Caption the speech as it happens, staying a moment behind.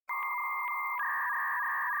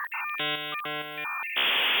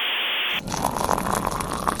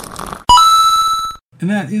And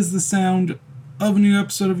that is the sound of a new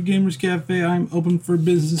episode of Gamers Cafe. I'm open for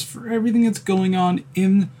business for everything that's going on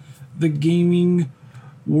in the gaming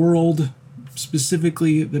world,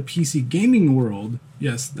 specifically the PC gaming world.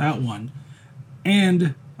 Yes, that one.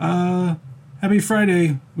 And happy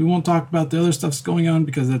Friday. We won't talk about the other stuff's going on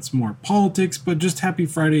because that's more politics, but just happy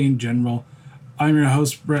Friday in general. I'm your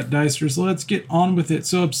host, Brett Dicer, so let's get on with it.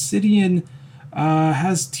 So Obsidian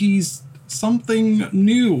has teased something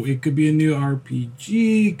new. It could be a new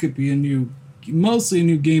RPG, it could be mostly a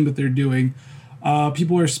new game that they're doing.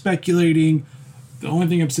 People are speculating. The only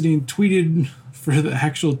thing Obsidian tweeted for the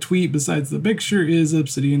actual tweet besides the picture is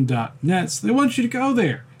obsidian.net, so they want you to go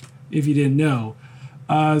there if you didn't know.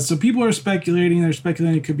 So people are speculating. They're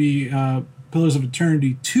speculating it could be Pillars of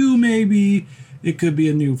Eternity 2 maybe. It could be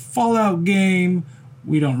a new Fallout game.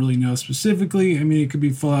 We don't really know specifically. I mean, it could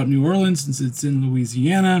be Fallout New Orleans since it's in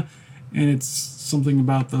Louisiana. And it's something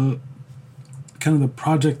about the kind of the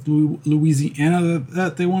Project Louisiana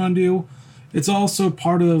that they want to do. It's also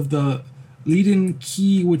part of the lead-in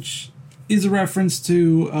key, which is a reference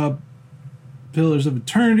to Pillars of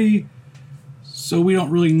Eternity. So we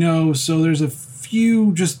don't really know. So there's a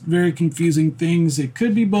few just very confusing things. It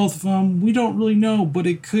could be both of them. We don't really know, but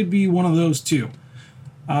it could be one of those two.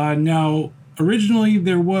 Now, originally,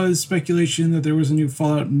 there was speculation that there was a new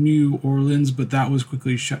Fallout New Orleans, but that was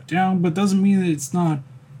quickly shut down. But doesn't mean that it's not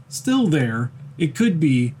still there. It could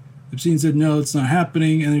be. Obsidian said, no, it's not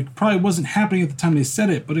happening. And it probably wasn't happening at the time they said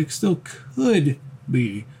it, but it still could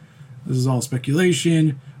be. This is all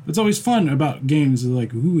speculation. It's always fun about games. It's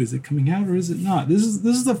like, ooh, is it coming out or is it not? This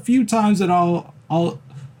is a few times that I'll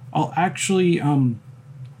actually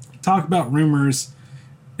talk about rumors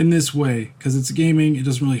in this way, because it's gaming. It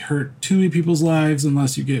doesn't really hurt too many people's lives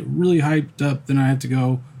unless you get really hyped up. Then I have to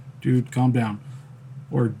go, dude, calm down,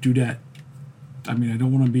 or dudette. I mean, I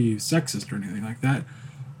don't want to be sexist or anything like that,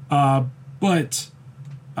 but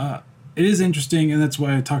it is interesting, and that's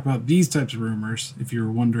why I talk about these types of rumors, if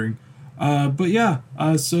you're wondering. But yeah,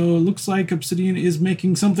 so it looks like Obsidian is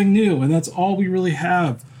making something new, and that's all we really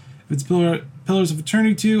have. If it's Pillars of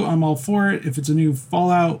Eternity 2, I'm all for it. If it's a new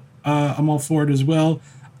Fallout, I'm all for it as well.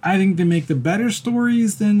 I think they make the better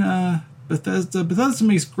stories than Bethesda. Bethesda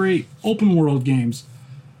makes great open world games,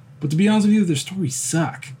 but to be honest with you, their stories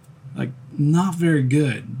suck. Like, not very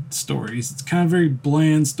good stories. It's kind of very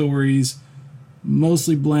bland stories,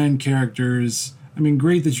 mostly bland characters. I mean,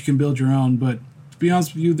 great that you can build your own, but to be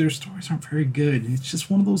honest with you, their stories aren't very good. It's just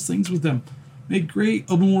one of those things with them. Make great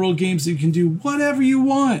open world games that you can do whatever you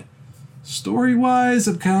want. Story-wise,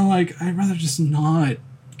 I'm kind of like, I'd rather just not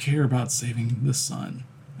care about saving the sun.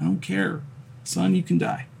 I don't care. Son, you can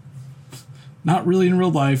die. Not really in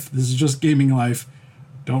real life. This is just gaming life.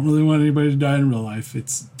 Don't really want anybody to die in real life.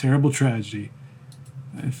 It's a terrible tragedy.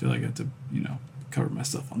 I feel like I have to, cover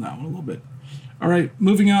myself on that one a little bit. All right,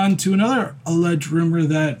 moving on to another alleged rumor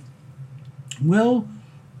that, well,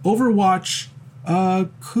 Overwatch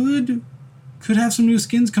could have some new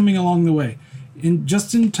skins coming along the way.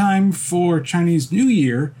 Just in time for Chinese New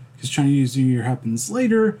Year, because Chinese New Year happens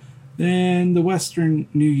later than the Western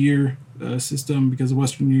New Year system, because the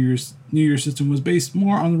Western New Year system was based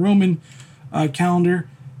more on the Roman calendar,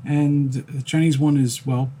 and the Chinese one is,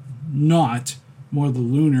 well, not more the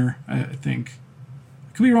lunar, I think.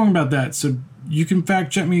 I could be wrong about that, so you can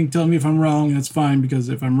fact check me and tell me if I'm wrong. That's fine, because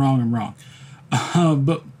if I'm wrong, I'm wrong.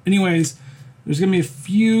 But anyways, there's going to be a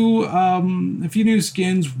few new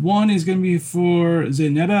skins. One is going to be for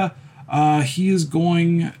Zenetta. He is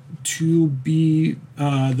going to be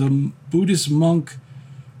the Buddhist monk.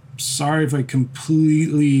 Sorry if I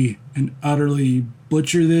completely and utterly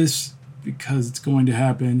butcher this, because it's going to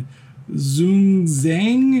happen. Zhong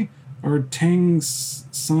Zhang or Tang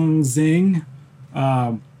Song Zhang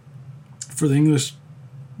for the English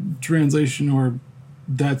translation, or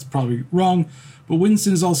that's probably wrong. But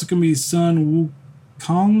Winston is also going to be Sun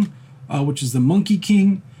Wukong, which is the Monkey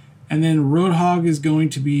King. And then Roadhog is going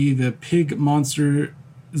to be the pig monster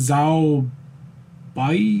Zhao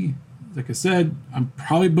Bai. Like I said, I'm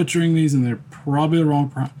probably butchering these, and they're probably the wrong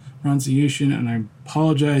pronunciation, and I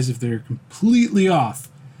apologize if they're completely off.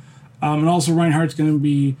 And also Reinhardt's going to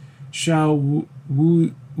be Xiao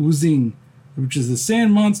Wuzing, which is the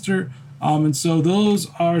sand monster. And so those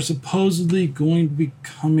are supposedly going to be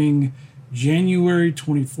coming January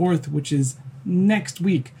 24th, which is next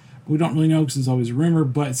week. We don't really know because it's always a rumor,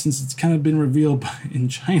 but since it's kind of been revealed in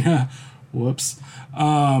China, whoops,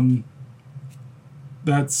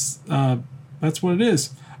 that's what it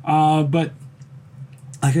is. But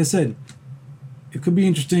like I said, it could be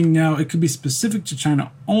interesting. Now, it could be specific to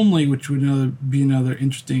China only, which would be another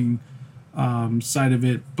interesting side of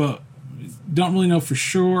it, but don't really know for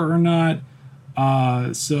sure or not.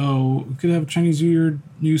 So we could have Chinese New Year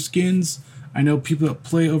new skins. I know people that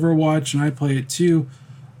play Overwatch, and I play it too.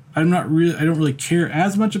 I don't really care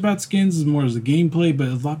as much about skins as more as the gameplay, but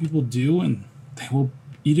a lot of people do, and they will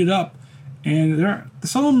eat it up. And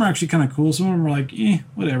some of them are actually kind of cool. Some of them are like,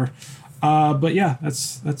 whatever. But yeah,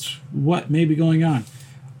 that's what may be going on.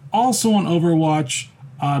 Also on Overwatch,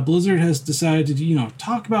 Blizzard has decided to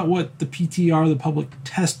talk about what the PTR, the public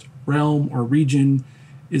test realm or region,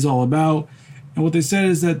 is all about. And what they said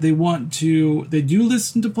is that they do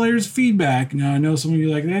listen to players' feedback. Now, I know some of you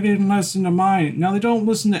are like, they didn't listen to mine. Now, they don't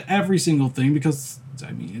listen to every single thing because, it's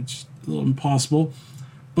a little impossible.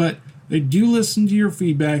 But they do listen to your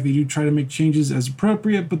feedback. They do try to make changes as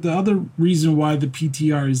appropriate. But the other reason why the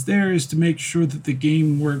PTR is there is to make sure that the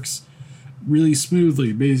game works really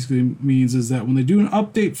smoothly. Basically means is that when they do an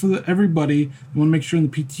update for everybody, they want to make sure in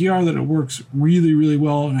the PTR that it works really, really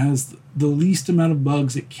well and has the least amount of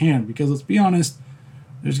bugs it can. Because let's be honest,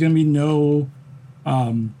 there's going to be no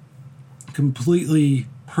completely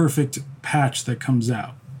perfect patch that comes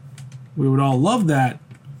out. We would all love that,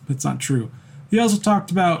 but it's not true. He also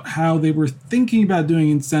talked about how they were thinking about doing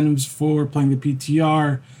incentives for playing the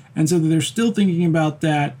PTR, and so they're still thinking about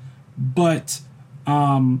that, but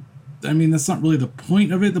that's not really the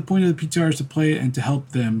point of it. The point of the PTR is to play it and to help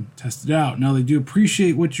them test it out. Now, they do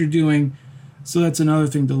appreciate what you're doing, so that's another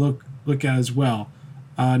thing to look at as well.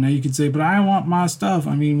 Now, you could say, but I want my stuff.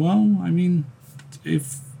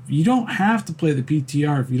 If you don't have to play the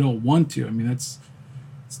PTR if you don't want to.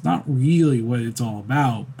 It's not really what it's all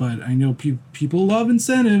about, but I know people love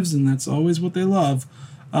incentives, and that's always what they love.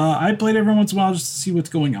 I played every once in a while just to see what's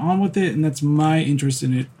going on with it, and that's my interest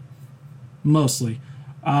in it, mostly.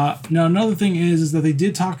 Now, another thing is that they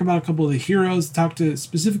did talk about a couple of the heroes,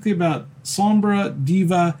 specifically about Sombra,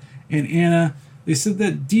 Diva, and Ana. They said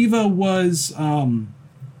that Diva was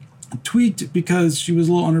tweaked because she was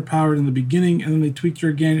a little underpowered in the beginning, and then they tweaked her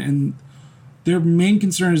again, and their main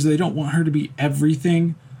concern is they don't want her to be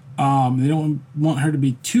everything. They don't want her to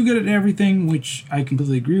be too good at everything, which I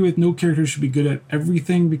completely agree with. No character should be good at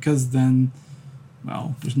everything because then,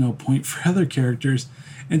 there's no point for other characters.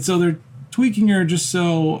 And so they're tweaking her just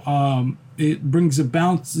so it brings a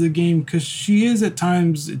balance to the game, because she is at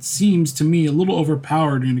times, it seems to me, a little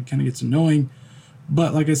overpowered, and it kind of gets annoying.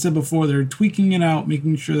 But like I said before, they're tweaking it out,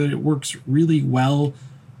 making sure that it works really well.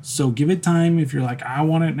 So give it time. If you're like, I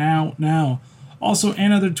want it now. Also,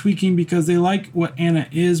 Ana, they're tweaking because they like what Ana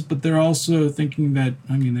is, but they're also thinking that,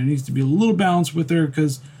 there needs to be a little balance with her,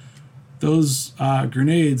 because those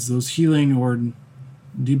grenades, those healing or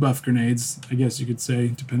debuff grenades, I guess you could say,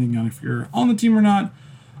 depending on if you're on the team or not,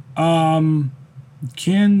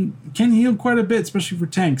 can heal quite a bit, especially for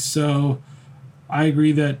tanks. So I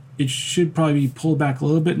agree that it should probably be pulled back a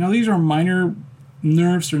little bit. Now, these are minor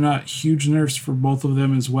nerfs, they're not huge nerfs for both of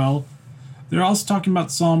them as well. They're also talking about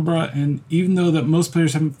Sombra, and even though that most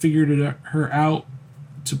players haven't figured her out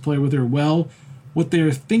to play with her well, what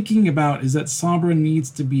they're thinking about is that Sombra needs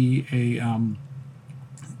to be a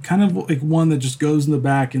kind of like one that just goes in the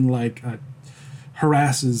back and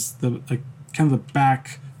harasses the kind of the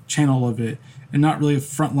back channel of it, and not really a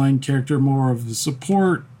frontline character, more of a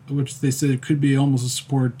support, which they said it could be almost a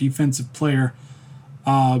support defensive player.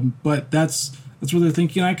 But that's what they're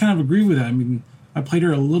thinking. I kind of agree with that. I played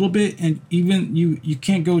her a little bit, and even you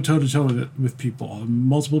can't go toe-to-toe with people.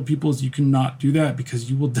 Multiple peoples, you cannot do that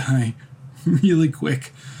because you will die really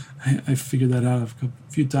quick. I figured that out a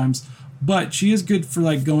few times. But she is good for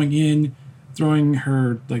going in, throwing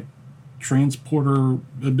her transporter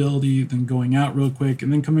ability, then going out real quick,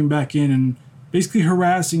 and then coming back in and basically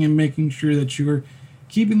harassing and making sure that you're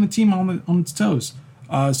keeping the team on its toes.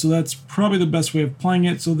 So that's probably the best way of playing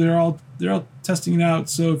it. So they're all testing it out.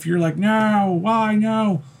 So if you're like, no, why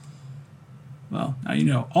no? Well, now you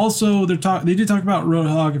know. Also, they did talk about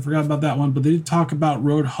Roadhog. I forgot about that one, but they did talk about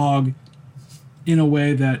Roadhog in a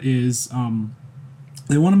way that is,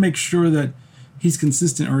 they want to make sure that he's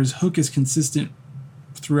consistent, or his hook is consistent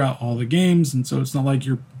throughout all the games. And so it's not like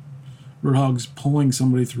your Roadhog's pulling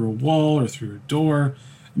somebody through a wall or through a door,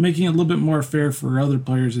 making it a little bit more fair for other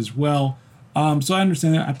players as well. So I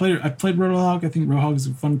understand that. I played Roadhog. I think Roadhog is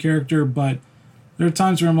a fun character, but there are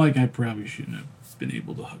times where I'm like, I probably shouldn't have been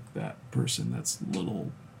able to hook that person. That's a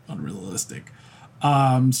little unrealistic.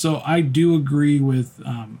 So I do agree with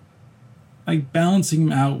balancing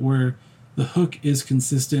them out where the hook is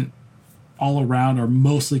consistent all around, or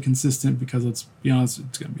mostly consistent, because let's be honest,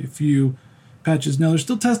 it's going to be a few patches. Now, they're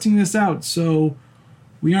still testing this out, so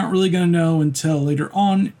we aren't really going to know until later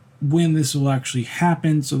on when this will actually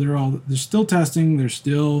happen. So they're still testing, they're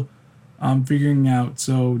still figuring out.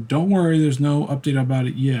 So don't worry, there's no update about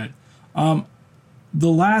it yet. The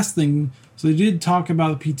last thing, so they did talk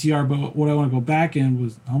about the PTR, but what I want to go back in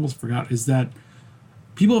was, I almost forgot, is that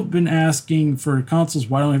people have been asking for consoles,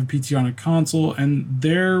 why don't I have a PTR on a console? And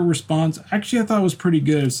their response, actually I thought was pretty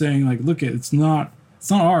good, of saying like, look, it's not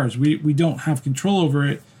ours. We don't have control over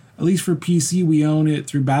it. At least for PC, we own it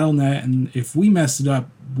through Battle.net, and if we mess it up,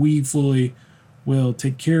 we fully will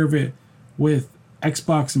take care of it. With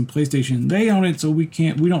Xbox and PlayStation, they own it, so we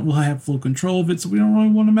don't really have full control of it, so we don't really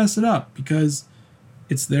want to mess it up because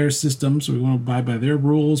it's their system, so we want to abide by their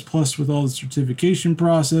rules. Plus, with all the certification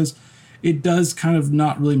process, it does kind of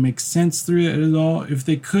not really make sense through it at all. If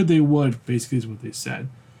they could, they would, basically is what they said.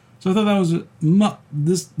 So I thought that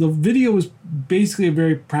was the video was basically a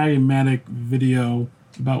very pragmatic video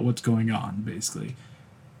about what's going on, basically.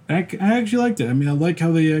 I actually liked it. I mean, I like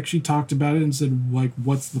how they actually talked about it and said, like,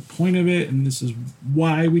 what's the point of it, and this is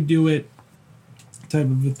why we do it, type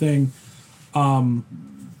of a thing.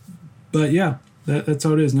 But yeah, that's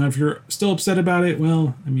how it is. Now, if you're still upset about it,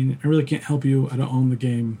 well, I mean, I really can't help you. I don't own the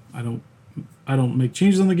game. I don't make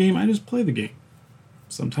changes on the game. I just play the game,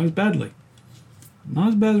 sometimes badly. Not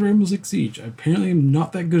as bad as Rainbow Six Siege. I apparently am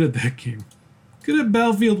not that good at that game. Good at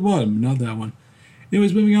Battlefield 1, but not that one.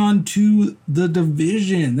 Anyways, moving on to The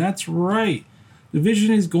Division. That's right.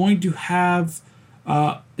 Division is going to have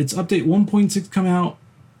its update 1.6 come out,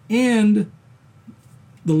 and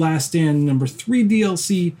The Last Stand number 3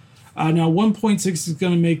 DLC. Now 1.6 is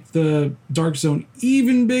going to make the Dark Zone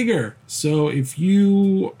even bigger. So if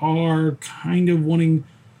you are kind of wanting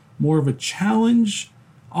more of a challenge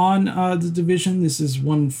on The Division, this is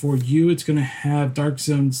one for you. It's going to have Dark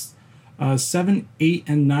Zones 7, 8,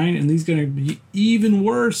 and 9, and these are going to be even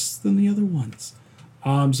worse than the other ones.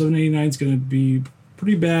 7, 8, and 9 is going to be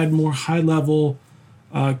pretty bad, more high-level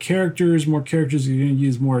characters. More characters are going to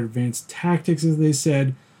use more advanced tactics, as they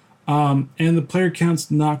said. And the player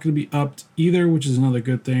count's not going to be upped either, which is another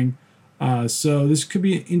good thing. So this could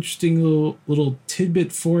be an interesting little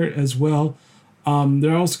tidbit for it as well.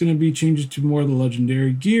 There are also going to be changes to more of the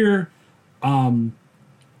legendary gear.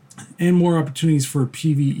 And more opportunities for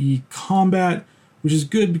PvE combat, which is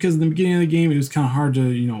good because in the beginning of the game it was kind of hard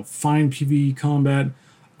to find PvE combat.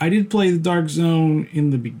 I did play the Dark Zone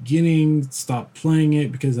in the beginning, stopped playing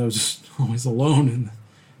it because I was just always alone, and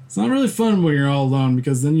it's not really fun when you're all alone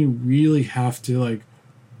because then you really have to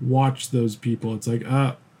watch those people. It's like,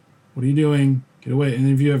 what are you doing? Get away! And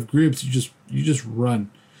if you have groups, you just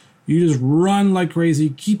run. You just run like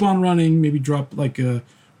crazy. Keep on running. Maybe drop one of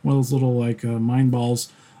those little mine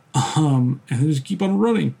balls. And then just keep on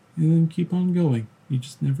running and then keep on going. You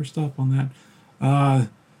just never stop on that.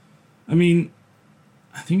 I mean,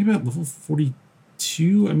 I think about level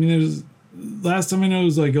 42. I mean, last time I know it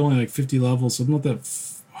was only 50 levels, so I'm not that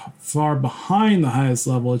far behind the highest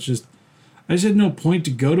level. It's just, I just had no point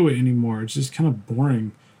to go to it anymore. It's just kind of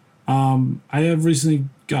boring. I have recently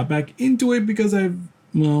got back into it because I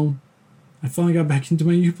finally got back into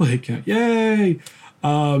my Uplay account. Yay!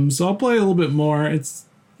 So I'll play a little bit more. It's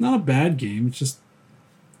not a bad game. It's just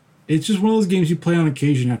one of those games you play on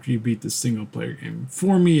occasion after you beat the single player game.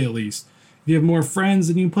 For me, at least. If you have more friends,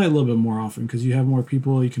 then you can play a little bit more often because you have more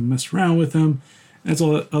people. You can mess around with them. That's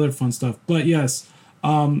all that other fun stuff. But yes,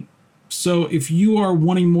 so if you are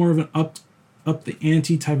wanting more of an up the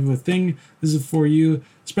ante type of a thing, this is for you.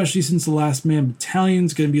 Especially since the Last Man Battalion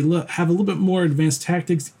is going to have a little bit more advanced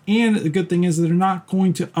tactics. And the good thing is that they're not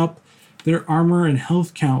going to up their armor and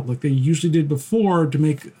health count like they usually did before to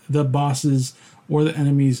make the bosses or the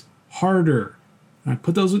enemies harder. And I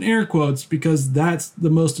put those in air quotes because that's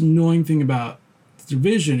the most annoying thing about the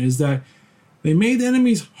Division is that they made the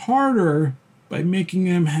enemies harder by making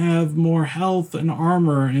them have more health and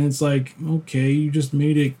armor, and it's like, okay, you just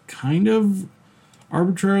made it kind of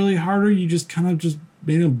arbitrarily harder. You just kind of just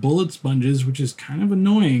made them bullet sponges, which is kind of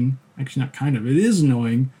annoying. Actually, not kind of, it is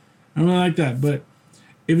annoying. I don't really like that, but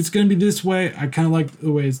if it's going to be this way, I kind of like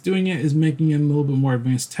the way it's doing it, is making it a little bit more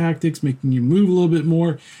advanced tactics, making you move a little bit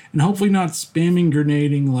more, and hopefully not spamming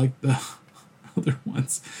grenading like the other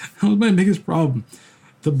ones. That was my biggest problem.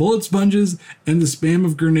 The bullet sponges and the spam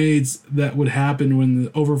of grenades that would happen when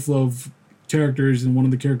the overflow of characters, and one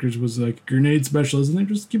of the characters was grenade specialist, and they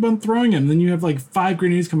just keep on throwing them. And then you have 5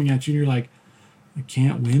 grenades coming at you, and you're like, I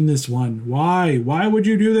can't win this one. Why? Why would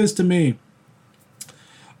you do this to me?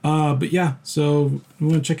 But yeah, so if you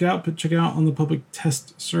want to check it out, check it out on the public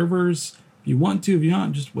test servers. If you want to, if you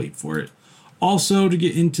not, just wait for it. Also, to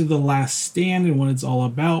get into the Last Stand and what it's all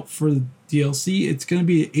about for the DLC, it's going to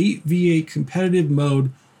be an 8v8 competitive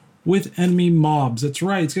mode with enemy mobs. That's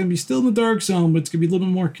right, it's going to be still in the Dark Zone, but it's going to be a little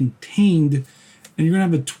bit more contained. And you're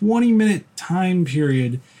going to have a 20-minute time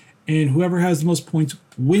period, and whoever has the most points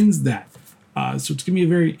wins that. So it's going to be a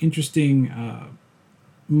very interesting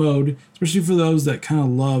mode, especially for those that kind of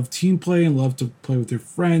love team play and love to play with their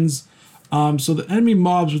friends. So the enemy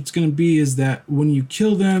mobs, what's going to be is that when you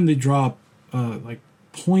kill them, they drop like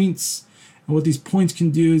points, and what these points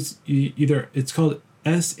can do is either it's called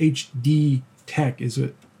SHD tech is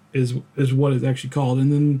what it's actually called,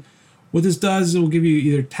 and then what this does is it will give you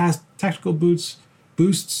either tactical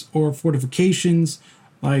boosts or fortifications,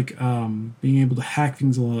 like being able to hack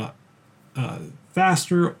things a lot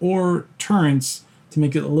faster, or turrets to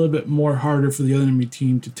make it a little bit more harder for the other enemy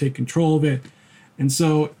team to take control of it. And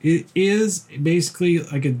so it is basically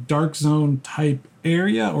like a Dark Zone type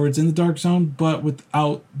area, or it's in the Dark Zone, but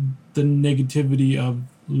without the negativity of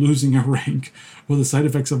losing a rank or the side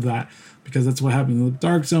effects of that, because that's what happened in the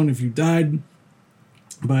Dark Zone. If you died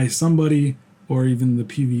by somebody or even the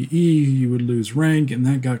PvE, you would lose rank, and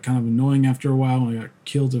that got kind of annoying after a while. I got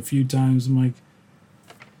killed a few times. I'm like,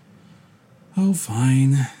 oh,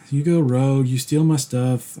 fine. You go rogue, you steal my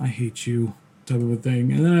stuff, I hate you, type of a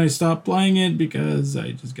thing. And then I stopped playing it because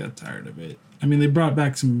I just got tired of it. I mean, they brought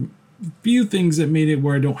back some few things that made it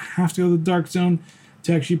where I don't have to go to the Dark Zone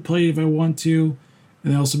to actually play if I want to.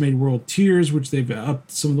 And they also made world tiers, which they've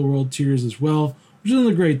upped some of the world tiers as well, which is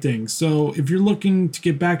another great thing. So if you're looking to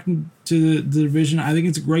get back into the Division, I think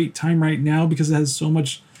it's a great time right now because it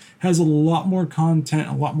has a lot more content,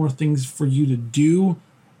 a lot more things for you to do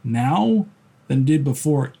now than did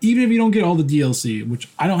before, even if you don't get all the DLC, which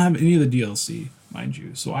I don't have any of the DLC, mind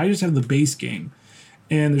you. So I just have the base game,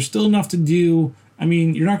 and there's still enough to do. I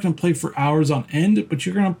mean, you're not going to play for hours on end, but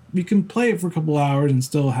you can play it for a couple hours and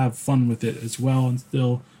still have fun with it as well, and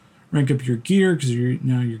still rank up your gear, because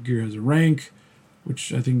now your gear has a rank,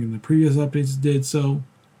 which I think in the previous updates it did. So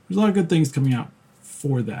there's a lot of good things coming out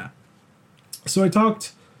for that. So I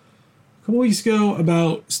talked a couple weeks ago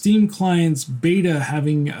about Steam clients beta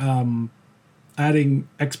having adding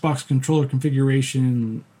Xbox controller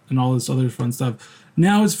configuration and all this other fun stuff.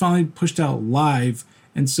 Now it's finally pushed out live.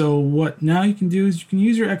 And so what now you can do is you can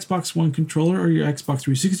use your Xbox One controller or your Xbox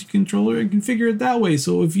 360 controller and configure it that way.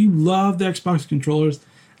 So if you love the Xbox controllers,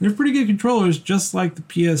 and they're pretty good controllers, just like the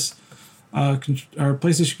PS or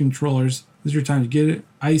PlayStation controllers, this is your time to get it.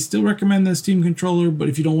 I still recommend the Steam controller, but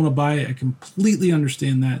if you don't want to buy it, I completely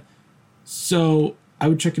understand that. So I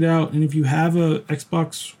would check it out. And if you have a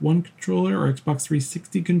Xbox One controller or Xbox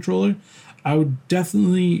 360 controller, I would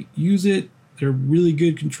definitely use it. They're really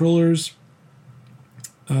good controllers.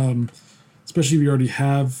 Especially if you already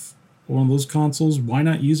have one of those consoles, why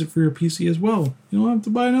not use it for your PC as well? You don't have to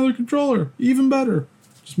buy another controller. Even better.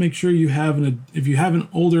 Just make sure you have if you have an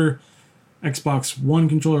older Xbox One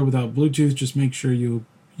controller without Bluetooth, just make sure you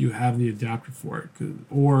have the adapter for it,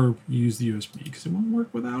 or use the USB, because it won't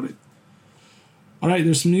work without it. All right,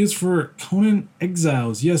 there's some news for Conan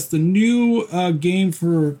Exiles. Yes, the new game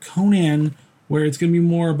for Conan, where it's going to be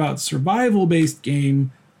more about survival-based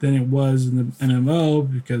game than it was in the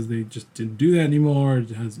MMO, because they just didn't do that anymore. It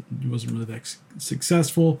wasn't really that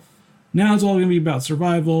successful. Now it's all going to be about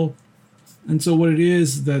survival. And so what it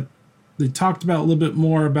is that they talked about a little bit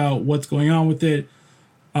more about what's going on with it.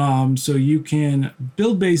 So you can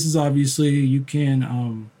build bases, obviously. You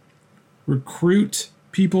can recruit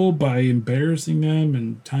people by embarrassing them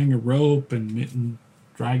and tying a rope and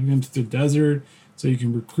dragging them through the desert. So you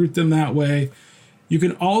can recruit them that way. You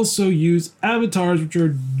can also use avatars, which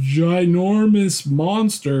are ginormous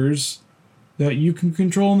monsters that you can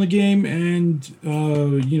control in the game and,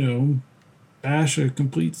 bash a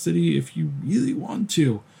complete city if you really want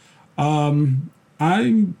to. I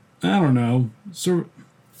don't know. So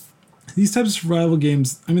these types of survival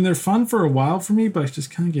games, I mean, they're fun for a while for me, but I just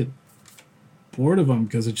kind of get bored of them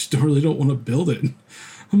because I just really don't want to build it.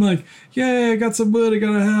 I'm like, yay, I got some wood, I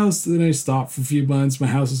got a house. And then I stop for a few months. My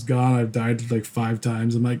house is gone. I've died like 5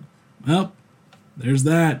 times. I'm like, well, there's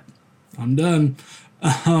that. I'm done.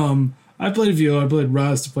 I played a few. I played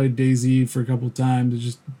Rust. I played DayZ for a couple of times. I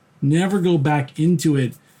just never go back into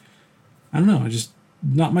it. I don't know. I just,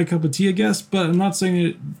 not my cup of tea, I guess. But I'm not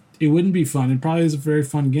saying it wouldn't be fun. It probably is a very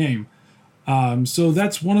fun game. So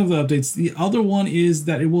that's one of the updates. The other one is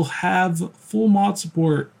that it will have full mod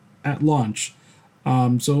support at launch.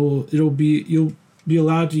 So you'll be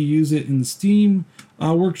allowed to use it in the Steam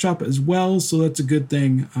workshop as well. So that's a good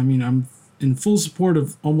thing. I mean, I'm in full support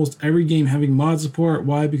of almost every game having mod support.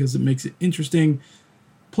 Why? Because it makes it interesting.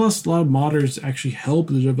 Plus, a lot of modders actually help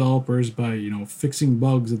the developers by, fixing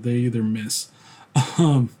bugs that they either miss,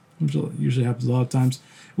 which usually happens a lot of times.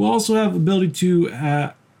 We'll also have the ability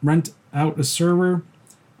to rent out a server,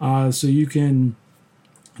 so you can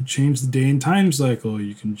change the day and time cycle.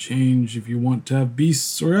 You can change if you want to have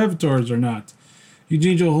beasts or avatars or not. You can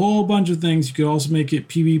change a whole bunch of things. You could also make it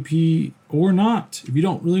PvP or not if you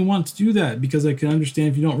don't really want to do that, because I can understand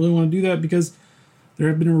if you don't really want to do that, because there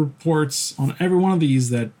have been reports on every one of these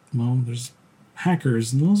that, there's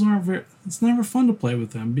hackers, and those aren't very, it's never fun to play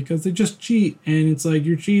with them because they just cheat, and it's like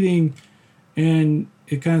you're cheating, and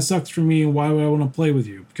it kind of sucks for me, and why would I want to play with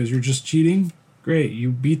you? Because you're just cheating? Great, you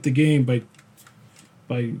beat the game by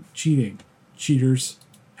cheating. Cheaters.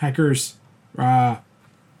 Hackers. So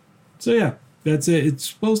yeah, that's it. It's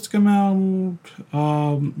supposed to come out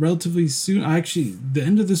relatively soon. Actually, the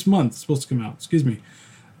end of this month it's supposed to come out. Excuse me.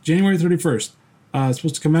 January 31st. It's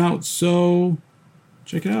supposed to come out, so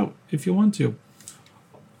check it out if you want to.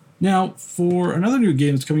 Now, for another new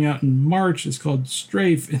game that's coming out in March, it's called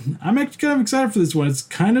Strafe, and I'm actually kind of excited for this one. It's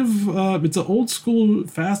kind of, it's an old school,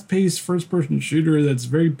 fast-paced first-person shooter that's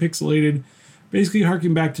very pixelated, basically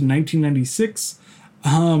harking back to 1996.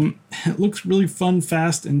 It looks really fun,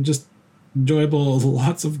 fast, and just enjoyable.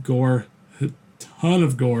 Lots of gore, a ton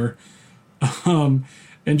of gore, and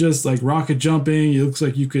just like rocket jumping. It looks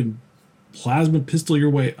like you could plasma pistol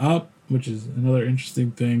your way up, which is another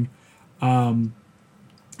interesting thing.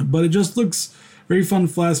 But it just looks very fun,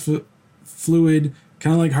 fast, fluid,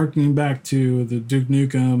 kind of like harkening back to the Duke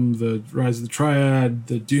Nukem, the Rise of the Triad,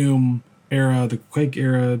 the Doom era, the Quake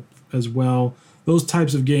era as well. Those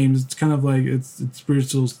types of games, it's kind of like its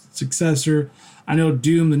spiritual successor. I know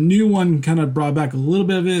Doom, the new one, kind of brought back a little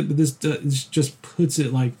bit of it, but this just puts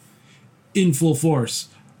it like in full force.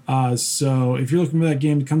 So if you're looking for that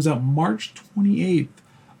game, it comes out March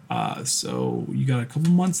 28th. So you got a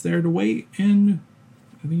couple months there to wait, and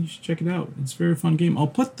I think you should check it out. It's a very fun game. I'll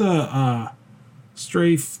put the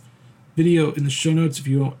Strafe video in the show notes if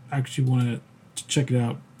you actually want to check it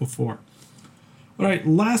out before. All right,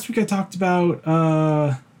 last week I talked about,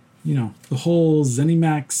 the whole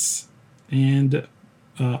ZeniMax and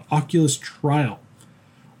Oculus trial.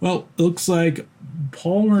 Well, it looks like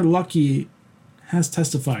Palmer Luckey has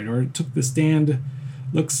testified, or took the stand,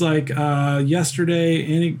 looks like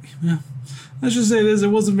yesterday, and let's just say this, it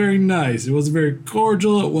wasn't very nice. It wasn't very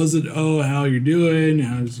cordial. It wasn't, how you're doing,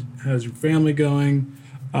 how's your family going.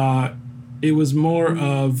 It was more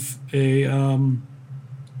of a,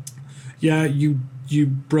 you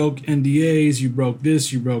broke NDAs, you broke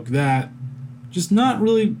this, you broke that. Just not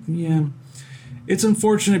really, It's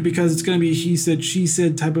unfortunate because it's going to be a he said, she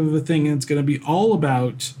said type of a thing, and it's going to be all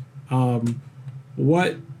about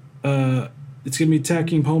it's going to be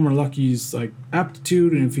attacking Palmer Luckey's like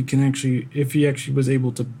aptitude, and if he actually was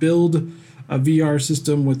able to build a VR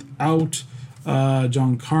system without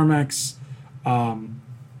John Carmack's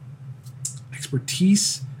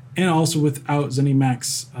expertise, and also without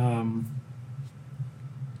ZeniMax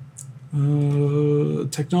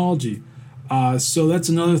technology. So that's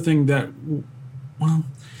another thing that,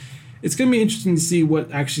 it's going to be interesting to see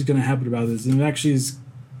what actually is going to happen about this. And it actually is,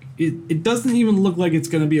 it doesn't even look like it's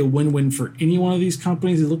going to be a win-win for any one of these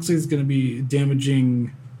companies. It looks like it's going to be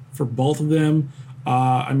damaging for both of them.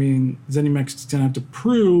 ZeniMax is going to have to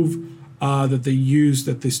prove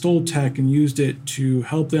that they stole tech and used it to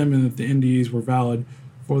help them, and that the NDAs were valid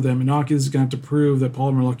for them. And Oculus is going to have to prove that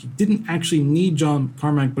Palmer Luckey didn't actually need John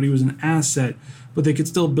Carmack, but he was an asset, but they could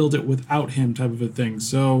still build it without him, type of a thing.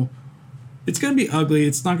 So it's going to be ugly.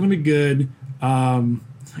 It's not going to be good.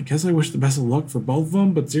 I guess I wish the best of luck for both of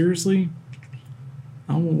them, but seriously,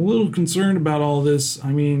 I'm a little concerned about all this.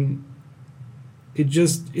 I mean, it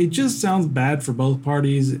just sounds bad for both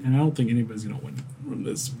parties, and I don't think anybody's going to win from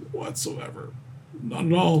this whatsoever. Not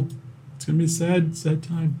at all. It's going to be a sad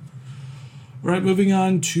time. All right, moving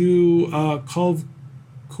on to Call of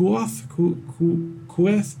Kueth.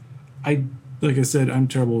 Like I said, I'm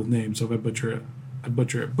terrible with names, so if I butcher it.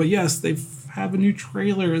 But yes, they have a new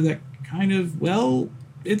trailer that kind of,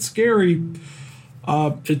 it's scary.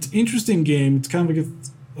 It's an interesting game. It's kind of like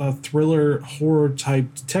a thriller, horror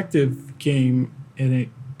type detective game, and it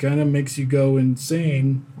kind of makes you go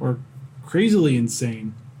insane, or crazily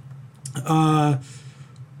insane. But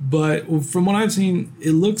from what I've seen,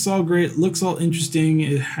 it looks all great. It looks all interesting.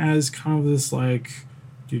 It has kind of this like,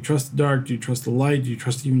 do you trust the dark? Do you trust the light? Do you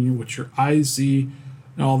trust even what your eyes see?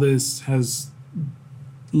 And all this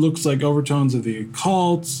looks like overtones of the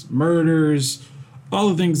occult, murders, all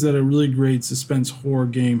the things that a really great suspense horror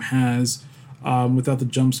game has, without the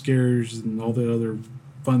jump scares and all the other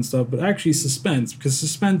fun stuff, but actually suspense, because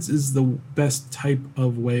suspense is the best type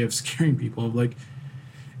of way of scaring people. Like,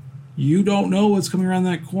 you don't know what's coming around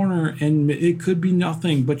that corner, and it could be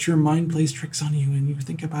nothing, but your mind plays tricks on you, and you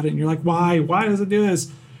think about it, and you're like, why does it do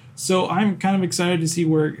this? So I'm kind of excited to see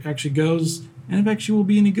where it actually goes, and if it actually will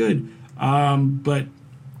be any good. But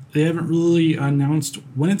they haven't really announced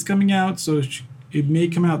when it's coming out, so it may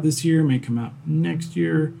come out this year, may come out next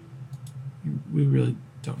year. We really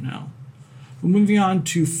don't know. But moving on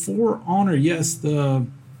to For Honor. Yes, the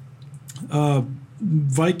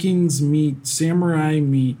Vikings meet Samurai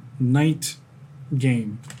meet Knight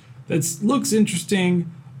game. That looks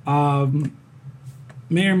interesting.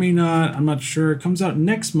 May or may not. I'm not sure. It comes out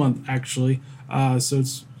next month, actually. So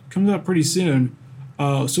it comes out pretty soon.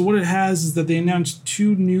 So what it has is that they announced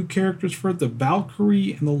 2 new characters for it, the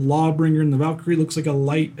Valkyrie and the Lawbringer. And the Valkyrie looks like a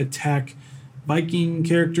light attack Viking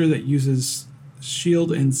character that uses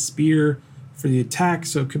shield and spear for the attack.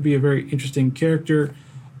 So it could be a very interesting character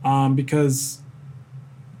because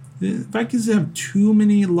the Vikings have too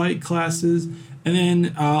many light classes. And then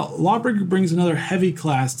Lawbringer brings another heavy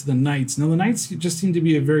class to the Knights. Now the Knights just seem to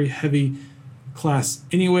be a very heavy class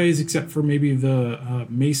anyways, except for maybe the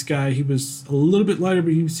mace guy. He was a little bit lighter,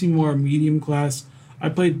 but he seemed more medium class. I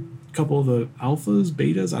played a couple of the alphas,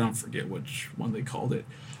 betas. I don't forget which one they called it.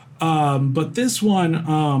 But this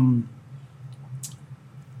one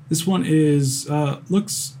is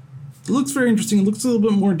looks very interesting. It looks a little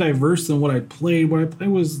bit more diverse than what I played. What I played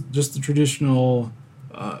was just the traditional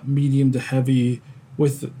medium to heavy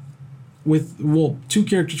with 2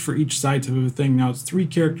 characters for each side type of a thing. Now it's 3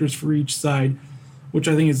 characters for each side, which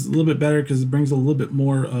I think is a little bit better because it brings a little bit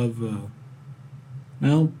more of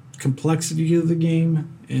complexity to the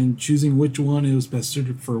game and choosing which one is best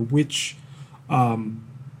suited for which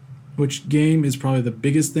game is probably the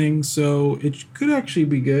biggest thing. So it could actually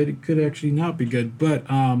be good. It could actually not be good. But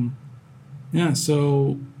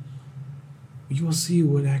so you will see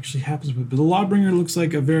what actually happens with it. But the Lawbringer looks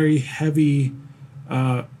like a very heavier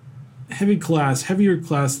class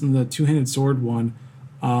than the 2-handed sword one,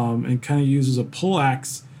 and kind of uses a pole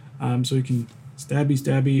axe, so you can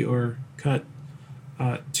stabby or cut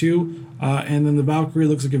too. And then the Valkyrie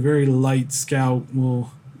looks like a very light scout,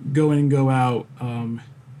 will go in and go out,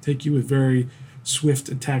 take you with very swift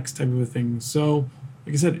attacks type of a thing. So,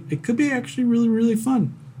 like I said, it could be actually really, really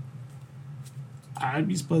fun. I'd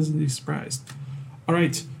be pleasantly surprised. All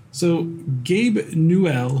right. So Gabe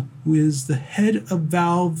Newell, who is the head of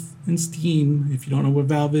Valve and Steam, if you don't know what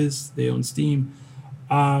Valve is, they own Steam,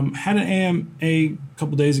 had an AMA a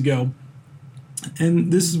couple days ago.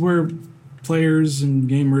 And this is where players and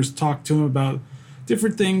gamers talk to him about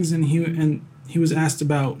different things. And he was asked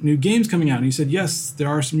about new games coming out. And he said, yes, there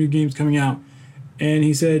are some new games coming out. And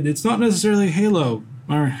he said, it's not necessarily Halo,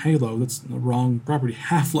 that's the wrong property,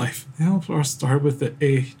 Half-Life. I'll start with the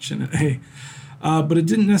H and an A. But it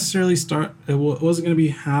didn't necessarily start, it wasn't going to be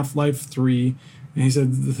Half-Life 3. And he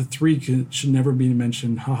said the 3 should never be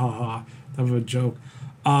mentioned, type of a joke.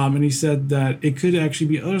 And he said that it could actually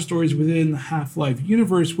be other stories within the Half-Life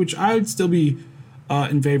universe, which I would still be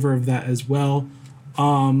in favor of that as well.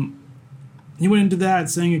 He went into that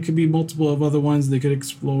saying it could be multiple of other ones. They could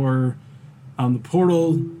explore the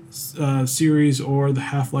Portal series or the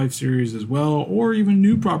Half-Life series as well, or even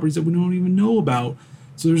new properties that we don't even know about.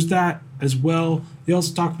 So there's that as well. They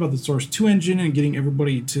also talked about the Source 2 engine and getting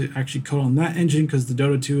everybody to actually code on that engine because the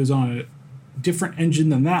Dota 2 is on a different engine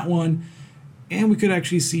than that one. And we could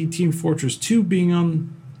actually see Team Fortress 2 being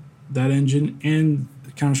on that engine and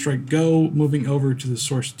Counter-Strike Go moving over to the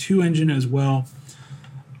Source 2 engine as well.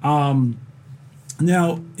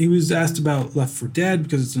 Now, he was asked about Left 4 Dead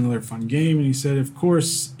because it's another fun game, and he said, of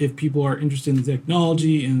course, if people are interested in the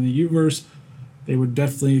technology and the universe, they would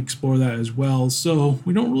definitely explore that as well. So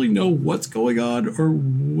we don't really know what's going on or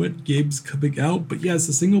what game's coming out, but yes,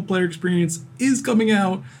 the single-player experience is coming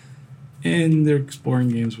out, and they're exploring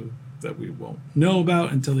games that we won't know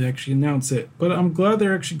about until they actually announce it. But I'm glad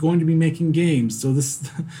they're actually going to be making games. So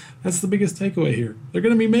that's the biggest takeaway here. They're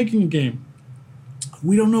going to be making a game.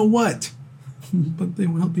 We don't know what, but they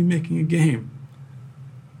will be making a game.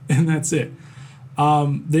 And that's it.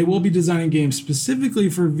 They will be designing games specifically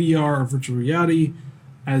for VR or virtual reality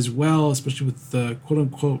as well, especially with the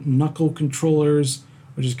quote-unquote knuckle controllers,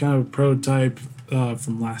 which is kind of a prototype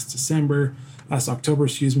from last October,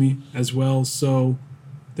 as well. So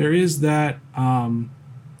there is that.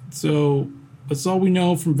 So that's all we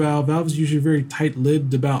know from Valve. Valve is usually very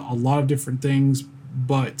tight-lipped about a lot of different things,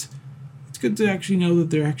 but it's good to actually know that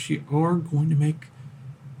they actually are going to make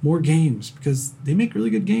more games because they make really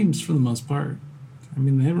good games for the most part. I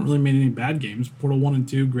mean, they haven't really made any bad games. Portal 1 and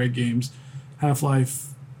 2, great games. Half-Life,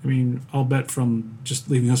 I mean, I'll bet from just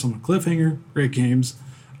leaving us on a cliffhanger, great games.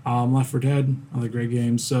 Left 4 Dead, other great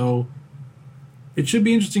games. So it should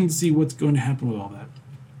be interesting to see what's going to happen with all that.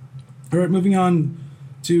 All right, moving on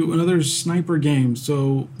to another sniper game.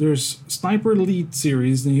 So there's Sniper Elite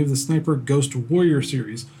series, then you have the Sniper Ghost Warrior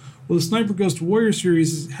series. Well, the Sniper Ghost Warrior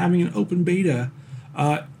series is having an open beta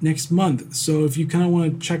next month. So if you kind of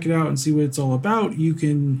want to check it out and see what it's all about, you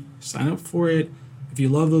can sign up for it. If you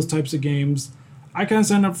love those types of games, I kind of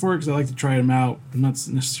signed up for it because I like to try them out. I'm not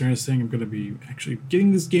necessarily saying I'm going to be actually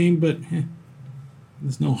getting this game, but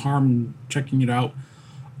there's no harm in checking it out.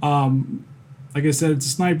 Like I said, it's a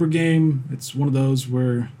sniper game. It's one of those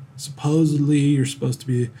where supposedly you're supposed to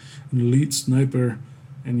be an elite sniper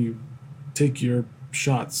and you take your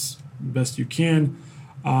shots the best you can.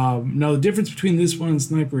 Now, the difference between this one and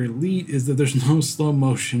Sniper Elite is that there's no slow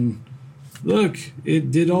motion. Look,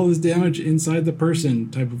 it did all this damage inside the person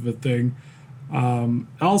type of a thing.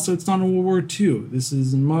 Also, it's not in World War II. This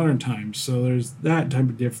is in modern times, so there's that type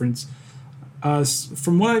of difference.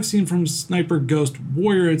 From what I've seen from Sniper Ghost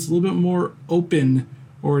Warrior, it's a little bit more open,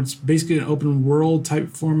 or it's basically an open world type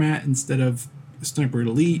format instead of Sniper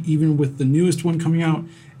Elite. Even with the newest one coming out,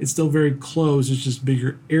 it's still very closed. It's just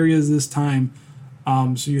bigger areas this time.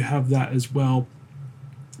 So you have that as well.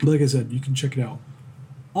 But like I said, you can check it out.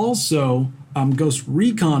 Also, Ghost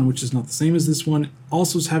Recon, which is not the same as this one,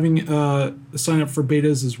 also is having a sign up for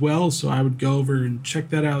betas as well. So I would go over and check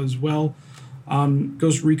that out as well.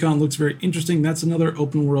 Ghost Recon looks very interesting. That's another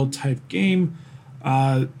open world type game.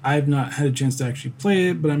 I've not had a chance to actually play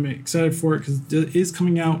it, but I'm excited for it because it is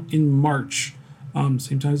coming out in March.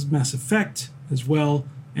 Same time as Mass Effect as well,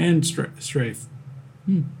 and Strafe.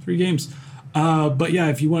 3 games. But yeah,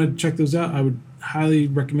 if you want to check those out, I would highly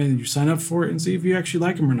recommend that you sign up for it and see if you actually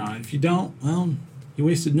like them or not. If you don't, well, you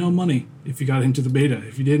wasted no money if you got into the beta.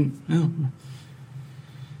 If you didn't, well,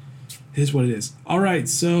 it is what it is. All right,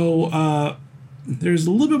 so there's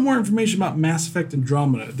a little bit more information about Mass Effect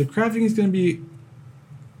Andromeda. The crafting is going to be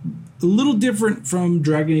a little different from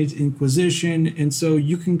Dragon Age Inquisition, and so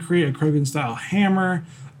you can create a Krogan-style hammer.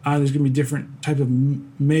 There's going to be different types of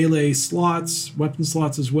melee slots, weapon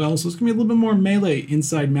slots as well. So it's going to be a little bit more melee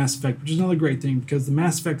inside Mass Effect, which is another great thing because the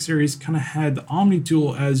Mass Effect series kind of had the Omni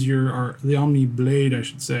tool as or the Omni Blade, I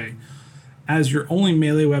should say, as your only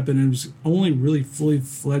melee weapon. It was only really fully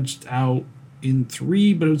fledged out in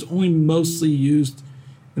 3, but it was only mostly used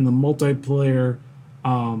in the multiplayer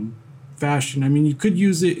fashion. I mean, you could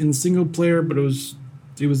use it in single player, but it was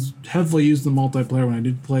heavily used in the multiplayer when I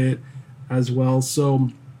did play it as well. So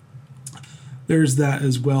there's that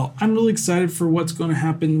as well. I'm really excited for what's going to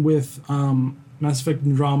happen with Mass Effect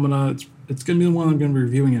Andromeda. It's going to be the one I'm going to be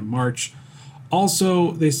reviewing in March.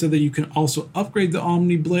 Also, they said that you can also upgrade the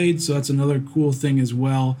Omni Blade, so that's another cool thing as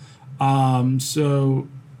well. So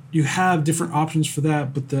you have different options for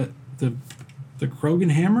that, but the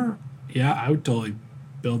Krogan hammer, yeah, I would totally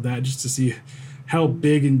build that just to see how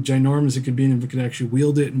big and ginormous it could be and if it could actually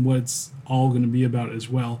wield it and what it's all going to be about as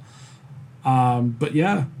well. But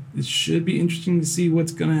yeah, it should be interesting to see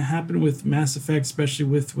what's going to happen with Mass Effect, especially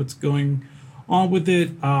with what's going on with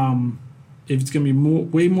it. If it's going to be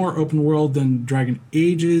way more open world than Dragon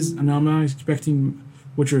Age is, and I'm not expecting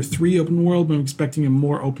Witcher 3 open world, but I'm expecting a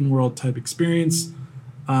more open world type experience.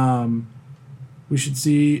 We should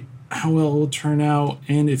see how well it will turn out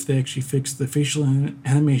and if they actually fix the facial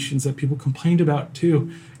animations that people complained about too,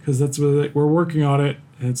 because that's what we're working on it.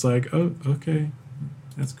 And it's like, oh, okay,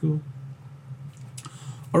 that's cool.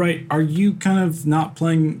 All right, are you kind of not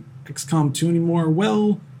playing XCOM 2 anymore?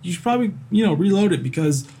 Well, you should probably, reload it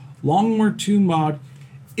because Long War 2 mod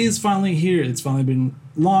is finally here. It's finally been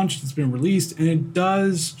launched, it's been released, and it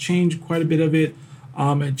does change quite a bit of it.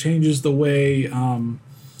 It changes the way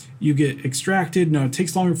you get extracted. Now, it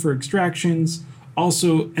takes longer for extractions.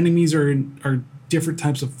 Also, enemies are different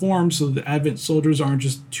types of forms, so the Advent soldiers aren't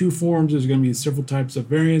just 2 forms. There's going to be several types of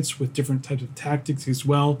variants with different types of tactics as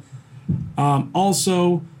well.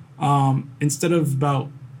 Also, instead of about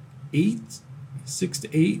 6 to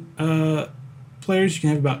 8 players, you can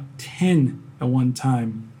have about 10 at one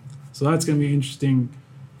time. So that's going to be interesting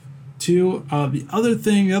too. The other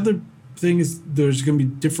thing is there's going to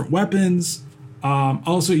be different weapons.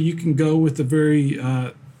 Also, you can go with a very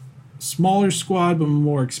smaller squad, but a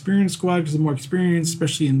more experienced squad, because the more experienced,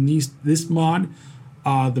 especially in this mod,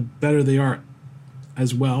 the better they are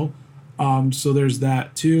as well. So there's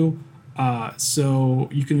that too. So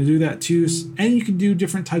you can do that too, and you can do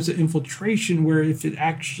different types of infiltration where if it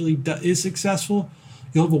actually is successful,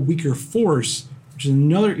 you'll have a weaker force, which is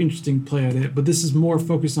another interesting play at it. But this is more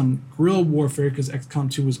focused on guerrilla warfare because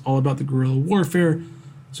XCOM 2 was all about the guerrilla warfare.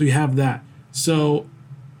 So you have that. So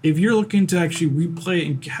if you're looking to actually replay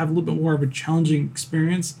and have a little bit more of a challenging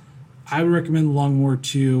experience, I would recommend Long War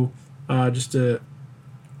 2, just to,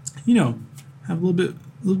 have a little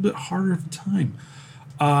bit harder of a time.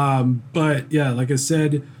 But yeah, like I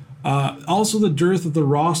said, also the dearth of the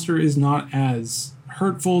roster is not as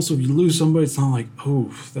hurtful. So if you lose somebody, it's not like,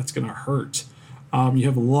 oh, that's gonna hurt. You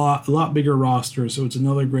have a lot bigger roster, so it's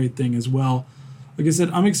another great thing as well. Like I said,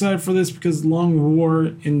 I'm excited for this because Long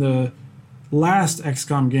War in the last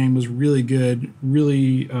XCOM game was really good,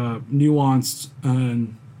 really nuanced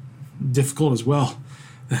and difficult as well.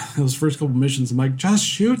 Those first couple missions, I'm like, just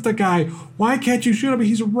shoot the guy. Why can't you shoot him?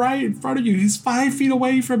 He's right in front of you. He's 5 feet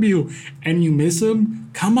away from you. And you miss him?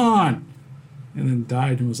 Come on. And then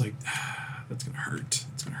died and was like, that's going to hurt.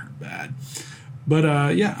 It's going to hurt bad.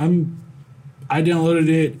 But yeah, I downloaded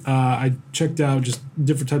it. I checked out just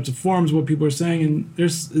different types of forums, what people are saying. And it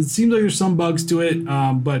seems like there's some bugs to it.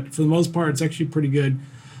 But for the most part, it's actually pretty good.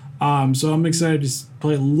 So I'm excited to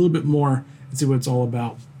play a little bit more and see what it's all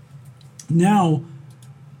about. Now,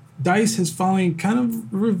 DICE has finally kind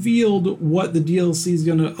of revealed what the DLC is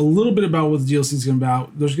a little bit about what the DLC is going to be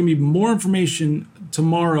about. There's going to be more information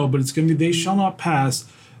tomorrow, but it's going to be They Shall Not Pass.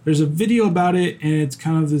 There's a video about it, and it's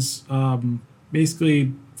kind of this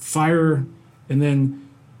basically fire, and then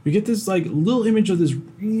we get this like little image of this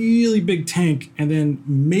really big tank, and then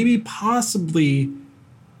maybe possibly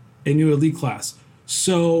a new elite class.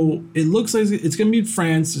 So it looks like it's going to be in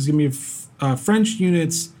France. There's going to be French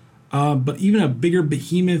units. But even a bigger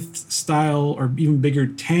behemoth style or even bigger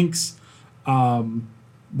tanks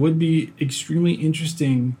would be extremely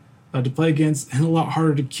interesting to play against and a lot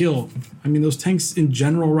harder to kill. I mean, those tanks in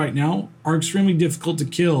general right now are extremely difficult to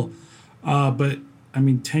kill. But, I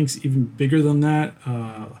mean, tanks even bigger than that,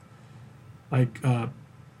 like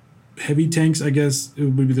heavy tanks, I guess it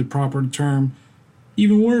would be the proper term,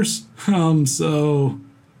 even worse. So...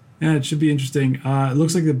 yeah, it should be interesting. It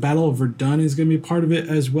looks like the Battle of Verdun is going to be a part of it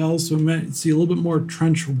as well. So we might see a little bit more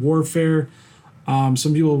trench warfare.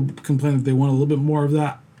 Some people complain that they want a little bit more of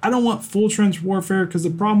that. I don't want full trench warfare because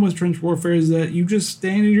the problem with trench warfare is that you just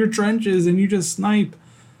stand in your trenches and you just snipe.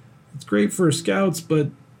 It's great for scouts,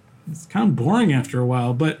 but it's kind of boring after a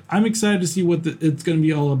while. But I'm excited to see what it's going to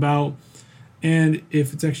be all about and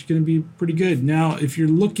if it's actually going to be pretty good. Now, if you're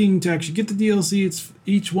looking to actually get the DLC,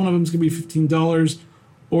 each one of them is going to be $15.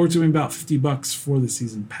 Or it's going to be about $50 for the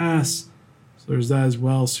season pass. So there's that as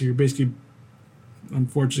well. So you're basically,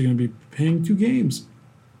 unfortunately, going to be paying 2 games.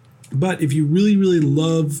 But if you really, really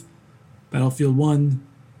love Battlefield 1,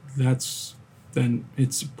 then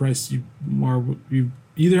it's a price you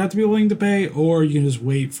either have to be willing to pay, or you can just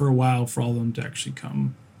wait for a while for all of them to actually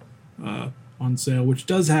come on sale, which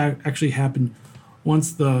does actually happen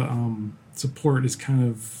once the support is kind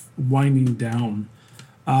of winding down.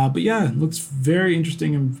 But yeah, it looks very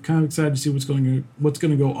interesting. I'm kind of excited to see what's going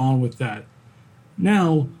to go on with that.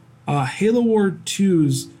 Now, Halo War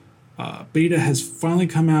 2's beta has finally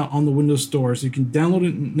come out on the Windows Store, so you can download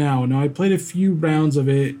it now. Now, I played a few rounds of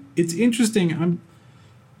it. It's interesting.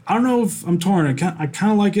 I don't know if I'm torn. I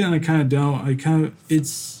kind of like it and I kind of don't.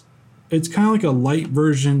 It's kind of like a light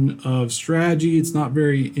version of strategy. It's not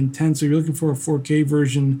very intense. So if you're looking for a 4K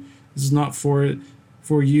version, this is not for it.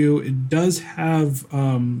 For you, it does have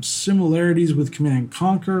similarities with Command &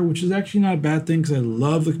 Conquer, which is actually not a bad thing because I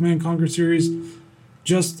love the Command & Conquer series.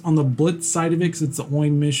 Just on the Blitz side of it, because it's the only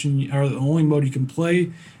mission or the only mode you can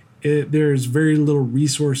play, there's very little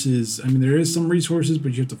resources. I mean, there is some resources,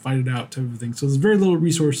 but you have to fight it out type of thing. So there's very little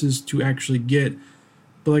resources to actually get.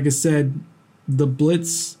 But like I said, the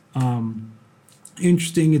Blitz,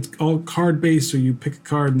 interesting. It's all card based, so you pick a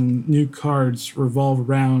card and new cards revolve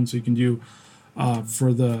around, so you can do.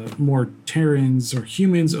 For the more Terrans or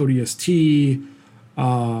humans, ODST,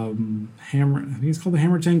 Hammer, I think it's called the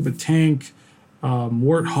Hammer Tank, but Tank,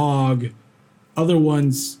 Warthog, other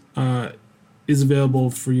ones is available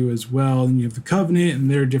for you as well. And you have the Covenant, and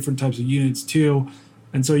there are different types of units too.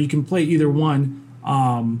 And so you can play either one.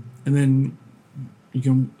 And then you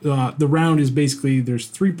can, the round is basically, there's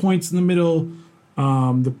 3 points in the middle.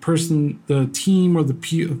 The team or the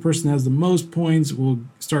person that has the most points will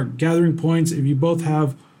start gathering points. If you both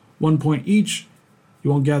have 1 point each,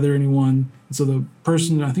 you won't gather anyone. And so the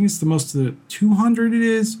person, I think it's the most of the 200 it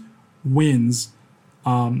is, wins.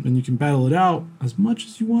 And you can battle it out as much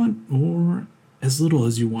as you want or as little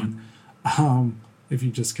as you want. If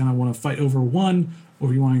you just kind of want to fight over one, or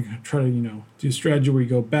if you want to try to, do a strategy where you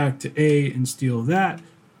go back to A and steal that,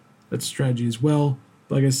 that's strategy as well.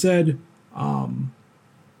 But like I said,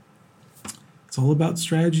 it's all about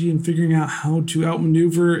strategy and figuring out how to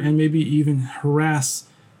outmaneuver and maybe even harass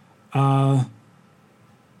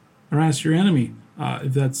harass your enemy.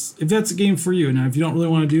 If that's a game for you. Now, if you don't really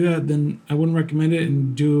want to do that, then I wouldn't recommend it.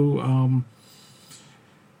 And do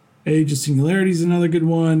Age of Singularity is another good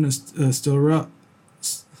one.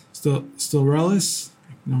 Stellaris.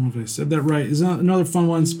 I don't know if I said that right. Is another fun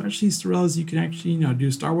one, especially Stellaris. You can actually do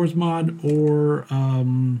a Star Wars mod or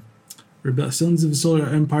Sons of the Solar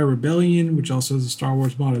Empire Rebellion, which also has a Star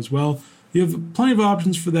Wars mod as well. You have plenty of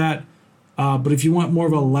options for that. But if you want more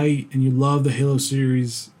of a light and you love the Halo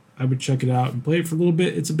series, I would check it out and play it for a little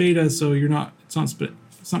bit. It's a beta, so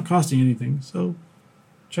it's not costing anything. So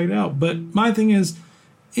check it out. But my thing is,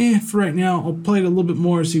 for right now, I'll play it a little bit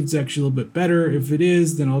more, see if it's actually a little bit better. If it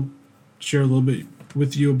is, then I'll share a little bit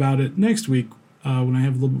with you about it next week when I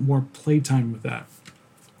have a little bit more playtime with that.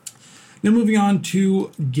 Now moving on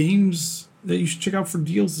to games that you should check out for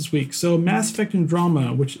deals this week. So Mass Effect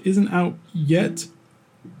Andromeda, which isn't out yet,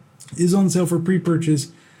 is on sale for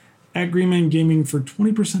pre-purchase at Green Man Gaming for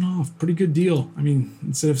 20% off. Pretty good deal. I mean,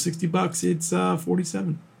 instead of $60, it's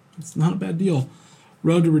 $47. It's not a bad deal.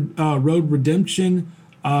 Road Redemption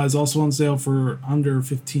is also on sale for under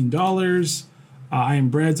 $15. I Am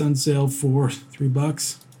Bread's on sale for $3.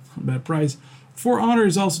 Not a bad price. For Honor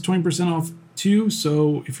is also 20% off too.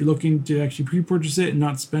 So if you're looking to actually pre-purchase it and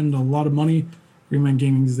not spend a lot of money, Green Man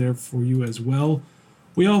Gaming is there for you as well.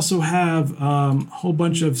 We also have a whole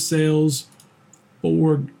bunch of sales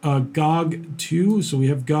for GOG 2. So we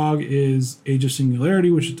have GOG is Age of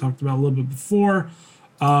Singularity, which I talked about a little bit before.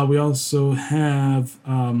 We also have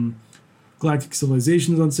Galactic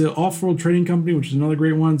Civilizations on sale. Off-World Trading Company, which is another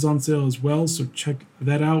great one, is on sale as well. So check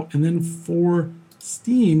that out. And then for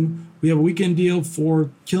Steam, we have a weekend deal for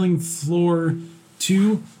Killing Floor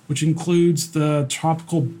 2, which includes the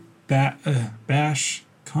Tropical Bash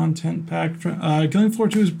content pack. Killing Floor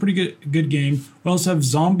 2 is a pretty good game. We also have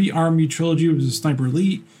Zombie Army Trilogy, which is Sniper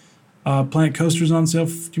Elite. Planet Coaster's on sale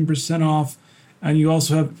for 15% off. And you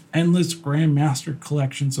also have Endless Grandmaster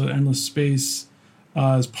Collection, so Endless Space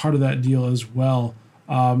is part of that deal as well.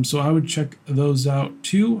 So I would check those out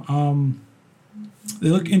too. They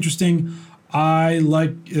look interesting. I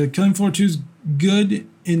like Killing Floor 2 is good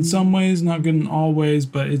in some ways, not good in all ways,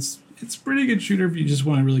 but it's a pretty good shooter if you just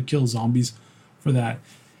want to really kill zombies for that.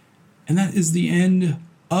 And that is the end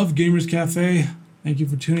of Gamers Cafe. Thank you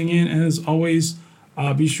for tuning in. And as always,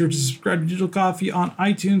 be sure to subscribe to Digital Coffee on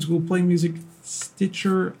iTunes, Google Play Music,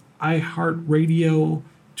 Stitcher, iHeartRadio,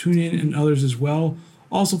 TuneIn, and others as well.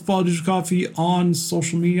 Also follow Digital Coffee on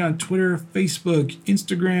social media, on Twitter, Facebook,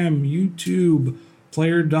 Instagram, YouTube,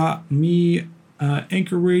 Player.me,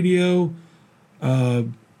 Anchor Radio.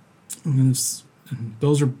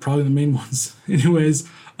 Those are probably the main ones. Anyways,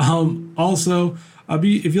 also,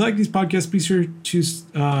 if you like these podcasts, be sure to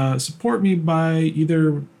support me by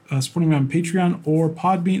either supporting me on Patreon or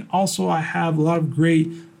Podbean. Also, I have a lot of great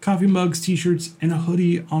coffee mugs, t-shirts, and a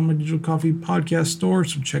hoodie on my Digital Coffee podcast store,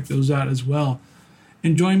 so check those out as well.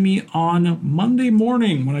 And join me on Monday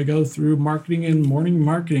morning when I go through marketing and morning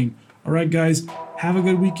marketing. All right, guys, have a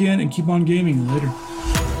good weekend and keep on gaming. Later.